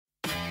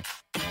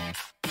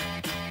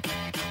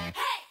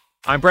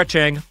I'm Brett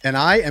Chang. And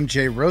I am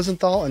Jay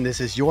Rosenthal, and this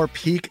is your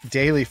Peak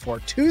Daily for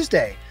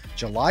Tuesday,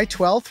 July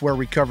 12th, where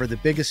we cover the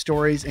biggest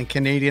stories in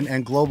Canadian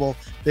and global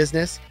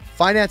business,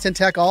 finance and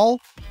tech, all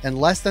in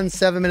less than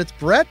 7 minutes.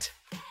 Brett,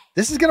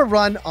 this is going to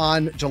run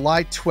on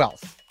July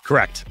 12th.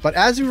 Correct. But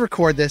as we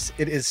record this,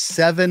 it is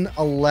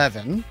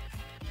 7-Eleven.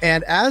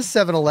 And as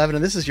 7-Eleven,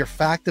 and this is your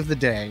fact of the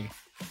day,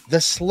 the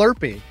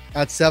Slurpee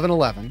at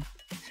 7-Eleven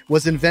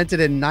was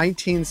invented in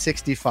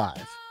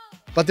 1965.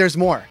 But there's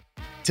more.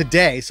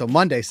 Today, so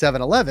Monday,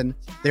 7-Eleven,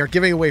 they are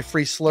giving away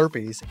free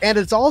Slurpees. And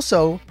it's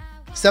also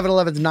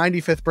 7-Eleven's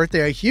 95th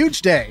birthday, a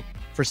huge day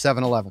for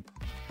 7-Eleven.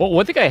 Well,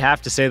 one thing I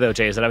have to say, though,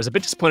 Jay, is that I was a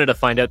bit disappointed to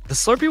find out the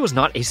Slurpee was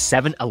not a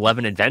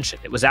 7-Eleven invention.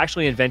 It was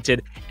actually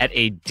invented at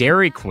a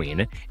Dairy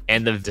Queen,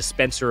 and the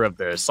dispenser of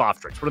the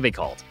soft drinks, what are they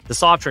called? The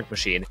soft drink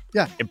machine.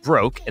 Yeah. It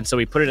broke, and so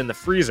we put it in the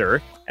freezer,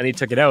 and they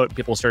took it out.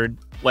 People started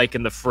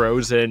liking the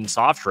frozen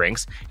soft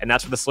drinks, and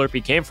that's where the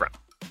Slurpee came from.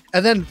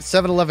 And then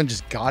 7-Eleven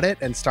just got it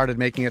and started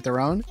making it their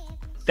own?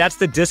 That's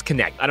the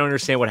disconnect. I don't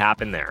understand what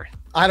happened there.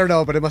 I don't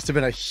know, but it must have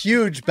been a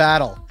huge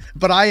battle.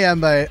 But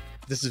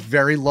this is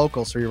very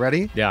local, so you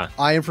ready? Yeah.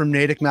 I am from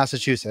Natick,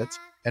 Massachusetts.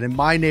 And in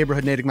my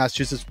neighborhood, Natick,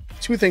 Massachusetts,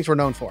 two things we're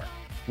known for.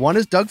 One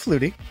is Doug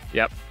Flutie.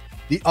 Yep.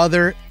 The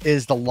other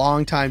is the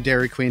longtime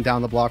Dairy Queen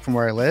down the block from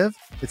where I live.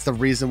 It's the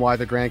reason why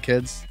the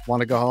grandkids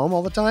want to go home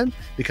all the time,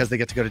 because they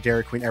get to go to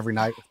Dairy Queen every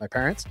night with my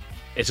parents.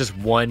 It's just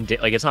one day.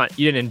 Like, it's not,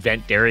 you didn't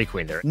invent Dairy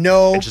Queen there.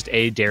 No. It's just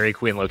a Dairy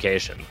Queen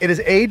location. It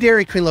is a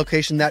Dairy Queen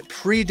location that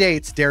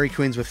predates Dairy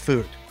Queens with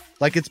food.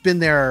 Like, it's been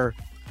there,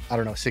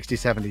 60,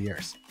 70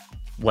 years.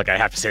 Look, I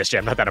have to say this, Jay,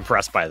 I'm not that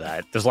impressed by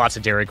that. There's lots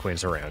of Dairy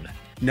Queens around.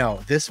 No,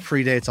 this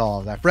predates all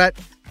of that. Brett,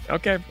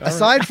 okay.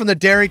 Aside from the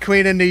Dairy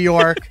Queen in New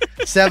York,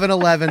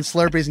 7-Eleven,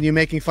 Slurpees, and you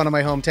making fun of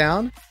my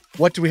hometown,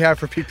 what do we have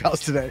for Peak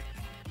Pals today?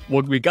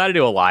 Well, we got to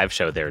do a live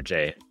show there,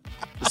 Jay.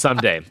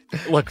 Someday.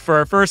 Look, for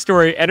our first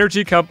story,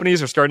 energy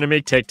companies are starting to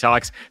make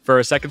TikToks. For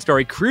our second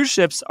story, cruise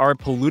ships are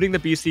polluting the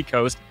BC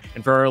coast.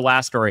 And for our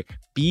last story,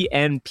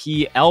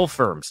 BNPL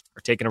firms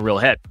are taking a real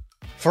hit.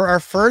 For our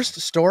first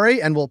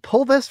story, and we'll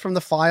pull this from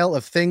the file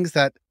of things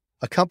that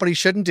a company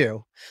shouldn't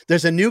do,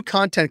 there's a new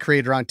content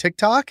creator on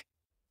TikTok,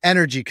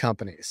 energy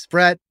companies.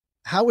 Brett,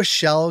 how is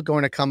Shell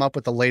going to come up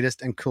with the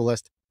latest and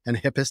coolest and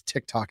hippest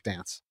TikTok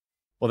dance?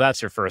 Well,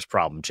 that's your first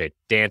problem, Jay.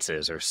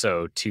 Dances are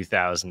so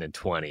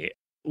 2020.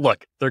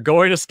 Look, they're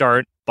going to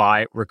start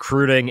by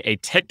recruiting a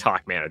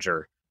TikTok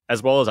manager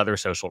as well as other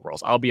social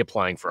roles. I'll be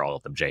applying for all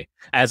of them, Jay.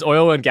 As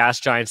oil and gas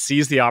giants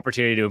seize the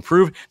opportunity to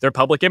improve their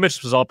public image,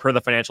 this was all per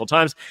the Financial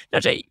Times. Now,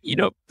 Jay,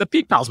 the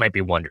Peak Pals might be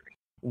wondering,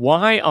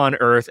 why on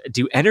earth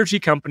do energy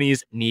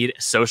companies need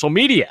social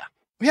media?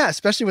 Yeah,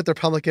 especially with their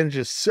public image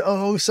is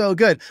so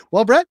good.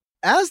 Well, Brett,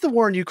 as the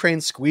war in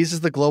Ukraine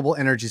squeezes the global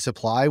energy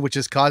supply, which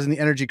is causing the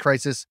energy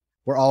crisis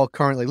we're all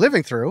currently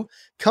living through,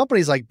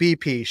 companies like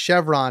BP,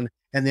 Chevron,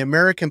 and the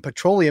American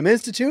Petroleum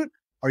Institute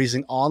are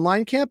using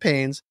online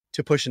campaigns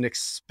to push an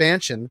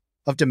expansion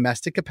of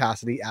domestic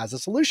capacity as a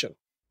solution.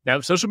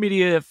 Now, social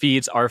media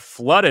feeds are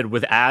flooded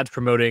with ads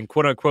promoting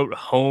quote-unquote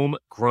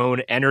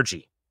homegrown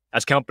energy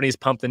as companies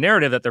pump the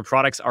narrative that their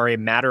products are a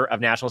matter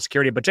of national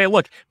security. But Jay,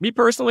 look, me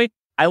personally,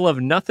 I love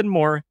nothing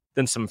more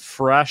than some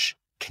fresh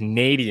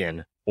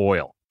Canadian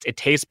oil. It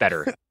tastes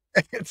better.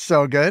 It's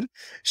so good.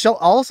 Shell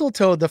also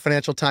told the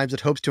Financial Times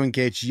it hopes to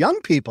engage young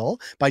people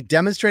by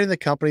demonstrating the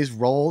company's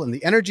role in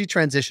the energy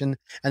transition,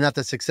 and that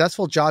the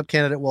successful job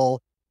candidate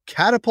will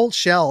catapult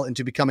Shell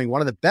into becoming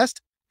one of the best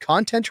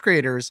content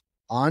creators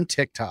on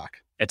TikTok.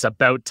 It's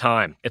about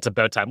time. It's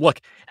about time.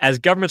 Look, as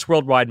governments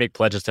worldwide make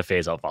pledges to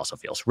phase out fossil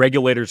fuels,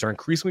 regulators are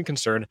increasingly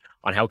concerned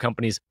on how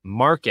companies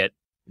market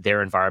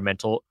their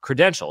environmental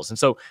credentials. And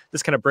so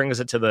this kind of brings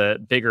it to the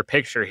bigger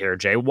picture here,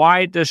 Jay.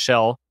 Why does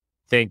Shell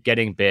think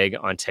getting big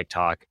on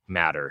TikTok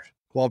matter?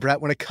 Well, Brett,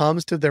 when it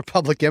comes to their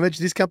public image,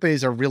 these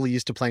companies are really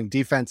used to playing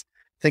defense,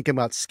 thinking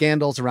about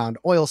scandals around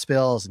oil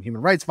spills and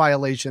human rights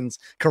violations,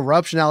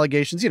 corruption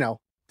allegations,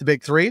 the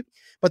big three.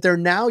 But they're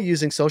now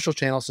using social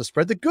channels to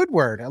spread the good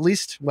word, at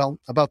least,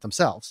 about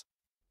themselves.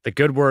 The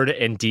good word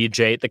indeed,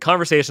 Jay. The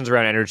conversations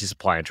around energy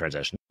supply and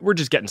transition. We're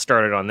just getting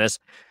started on this.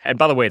 And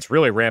by the way, it's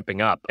really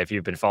ramping up if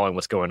you've been following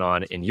what's going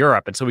on in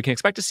Europe. And so we can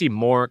expect to see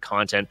more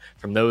content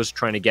from those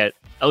trying to get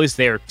at least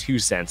their 2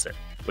 cents in,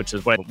 which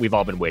is what we've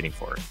all been waiting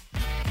for.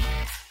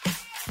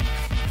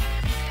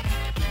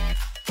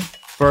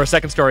 For our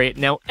second story,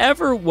 now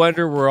ever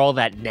wonder where all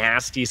that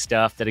nasty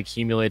stuff that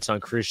accumulates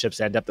on cruise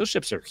ships end up? Those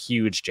ships are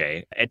huge,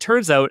 Jay. It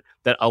turns out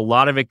that a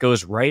lot of it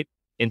goes right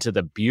into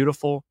the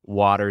beautiful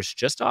waters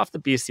just off the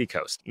BC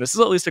coast. And this is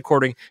at least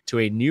according to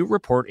a new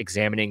report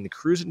examining the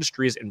cruise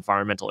industry's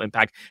environmental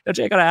impact. Now,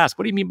 Jay, I got to ask,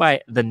 what do you mean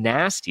by the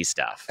nasty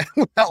stuff?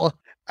 Well,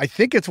 I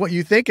think it's what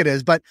you think it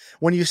is. But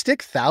when you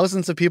stick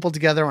thousands of people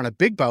together on a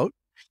big boat,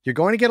 you're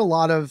going to get a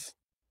lot of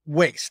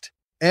waste.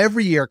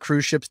 Every year,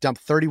 cruise ships dump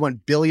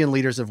 31 billion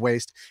liters of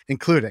waste,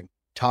 including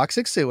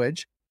toxic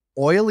sewage,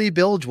 oily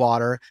bilge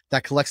water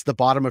that collects the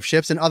bottom of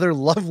ships, and other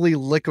lovely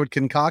liquid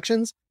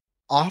concoctions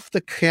off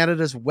the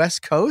Canada's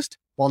west coast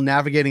while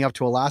navigating up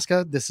to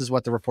Alaska. This is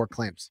what the report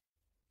claims.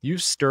 You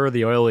stir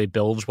the oily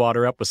bilge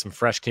water up with some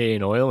fresh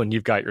Canadian oil, and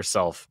you've got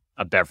yourself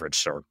a beverage,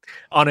 sir.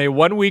 On a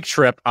 1-week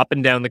trip up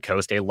and down the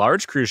coast, a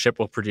large cruise ship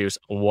will produce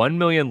 1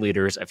 million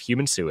liters of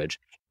human sewage,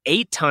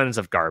 8 tons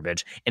of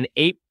garbage, and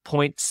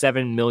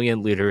 8.7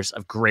 million liters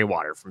of gray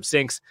water from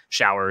sinks,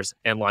 showers,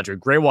 and laundry.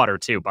 Gray water,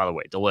 too, by the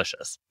way,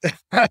 delicious.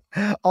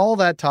 All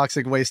that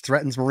toxic waste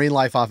threatens marine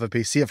life off of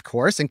BC, of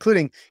course,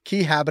 including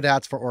key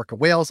habitats for orca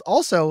whales.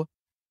 Also,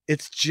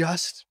 it's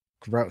just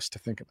gross to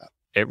think about.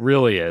 It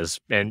really is.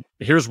 And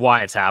here's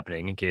why it's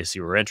happening, in case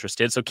you were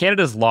interested. So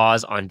Canada's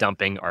laws on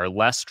dumping are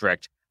less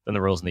strict than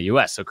the rules in the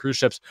US. So cruise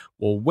ships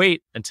will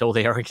wait until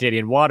they are in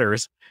Canadian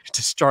waters to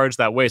discharge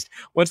that waste.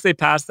 Once they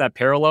pass that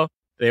parallel,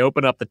 they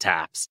open up the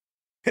taps.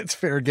 It's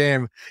fair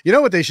game. You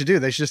know what they should do?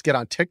 They should just get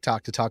on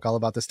TikTok to talk all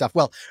about this stuff.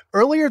 Well,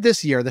 earlier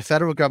this year, the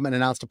federal government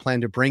announced a plan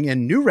to bring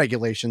in new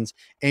regulations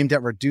aimed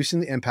at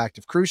reducing the impact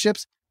of cruise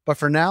ships. But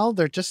for now,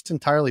 they're just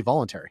entirely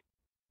voluntary.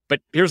 But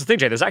here's the thing,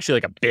 Jay, there's actually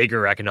like a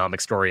bigger economic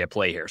story at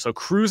play here. So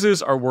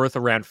cruises are worth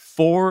around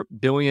 $4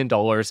 billion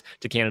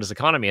to Canada's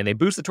economy, and they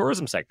boost the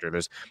tourism sector.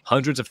 There's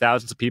hundreds of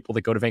thousands of people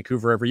that go to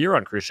Vancouver every year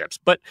on cruise ships.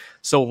 But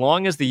so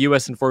long as the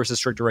U.S. enforces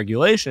stricter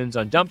regulations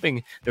on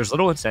dumping, there's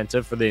little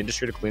incentive for the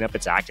industry to clean up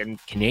its act in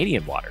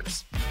Canadian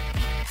waters.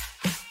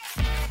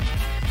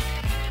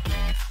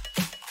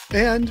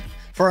 And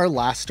for our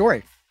last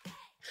story,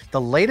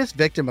 the latest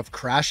victim of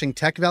crashing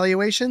tech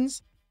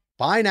valuations,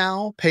 buy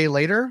now, pay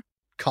later,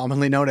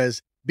 commonly known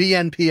as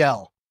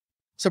BNPL.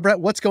 So, Brett,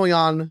 what's going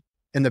on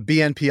in the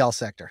BNPL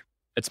sector?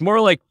 It's more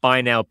like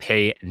buy now,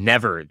 pay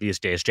never these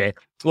days, Jay.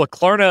 Look,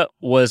 Klarna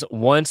was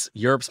once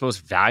Europe's most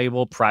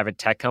valuable private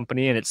tech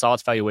company, and it saw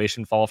its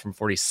valuation fall from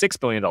 $46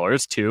 billion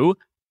to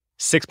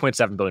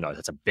 $6.7 billion.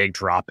 That's a big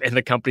drop in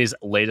the company's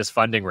latest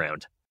funding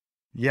round.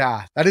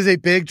 Yeah, that is a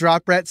big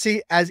drop, Brett.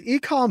 See, as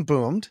e-com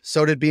boomed,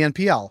 so did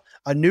BNPL,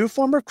 a new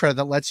form of credit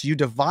that lets you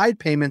divide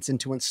payments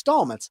into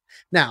installments.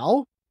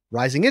 Now,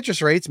 rising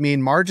interest rates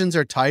mean margins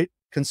are tight,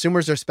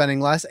 consumers are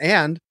spending less,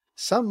 and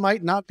some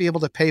might not be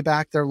able to pay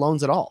back their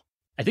loans at all.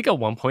 I think at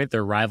one point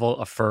their rival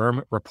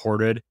Affirm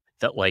reported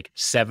that like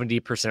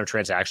 70% of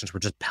transactions were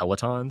just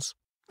Pelotons.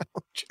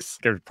 Oh,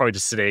 they're probably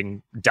just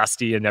sitting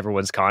dusty in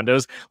everyone's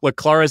condos. Look,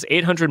 Klara's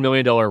 $800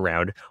 million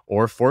round,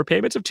 or 4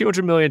 payments of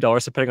 $200 million,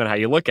 depending on how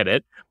you look at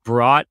it,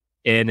 brought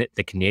in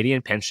the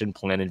Canadian Pension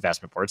Plan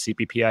Investment Board,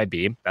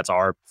 CPPIB. That's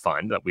our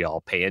fund that we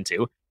all pay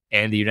into.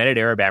 And the United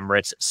Arab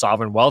Emirates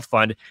Sovereign Wealth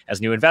Fund as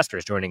new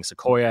investors, joining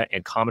Sequoia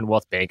and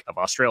Commonwealth Bank of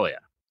Australia.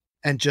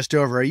 And just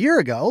over a year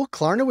ago,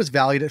 Klarna was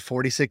valued at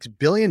 $46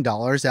 billion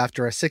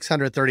after a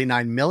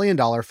 $639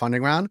 million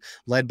funding round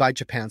led by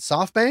Japan's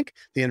SoftBank,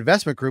 the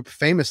investment group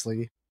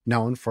famously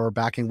known for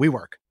backing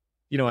WeWork.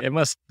 You know, it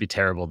must be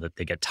terrible that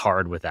they get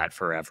tarred with that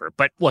forever.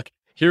 But look,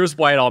 here's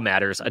why it all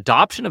matters.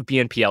 Adoption of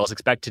BNPL is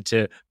expected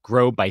to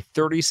grow by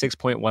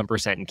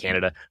 36.1% in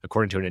Canada,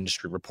 according to an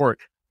industry report.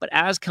 But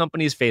as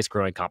companies face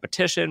growing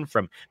competition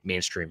from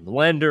mainstream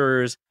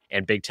lenders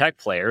and big tech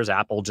players,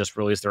 Apple just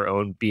released their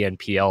own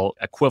BNPL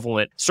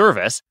equivalent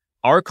service.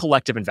 Our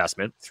collective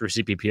investment through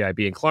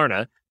CPPIB and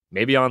Klarna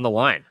may be on the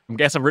line. I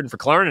guess I'm rooting for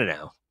Klarna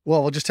now.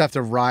 Well, we'll just have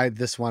to ride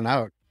this one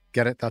out.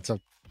 Get it? That's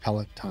a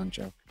Peloton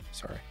joke.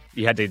 Sorry.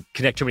 You had to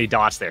connect too many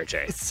dots there,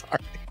 Jay.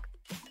 Sorry.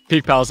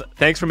 Peak Pals,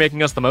 thanks for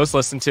making us the most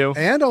listened to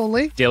and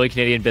only daily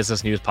Canadian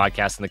business news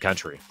podcast in the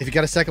country. If you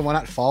got a second, why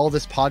not follow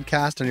this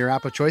podcast on your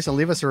app of choice and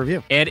leave us a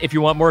review? And if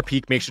you want more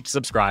Peak, make sure to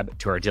subscribe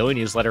to our daily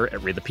newsletter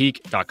at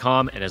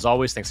readthepeak.com. And as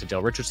always, thanks to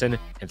Dale Richardson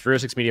and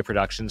 306 Media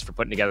Productions for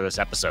putting together this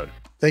episode.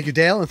 Thank you,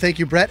 Dale, and thank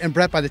you, Brett. And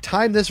Brett, by the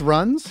time this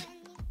runs,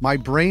 my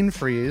brain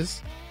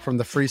freeze from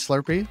the free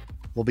Slurpee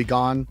will be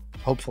gone,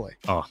 hopefully.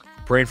 Oh,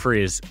 brain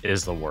freeze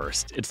is the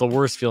worst. It's the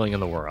worst feeling in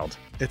the world.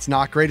 It's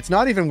not great. It's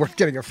not even worth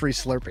getting a free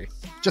Slurpee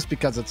just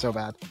because it's so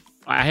bad.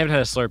 I haven't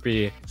had a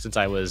Slurpee since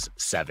I was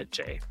 7,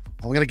 Jay.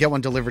 I'm going to get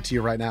one delivered to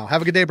you right now.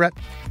 Have a good day, Brett.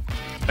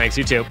 Thanks,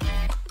 you too.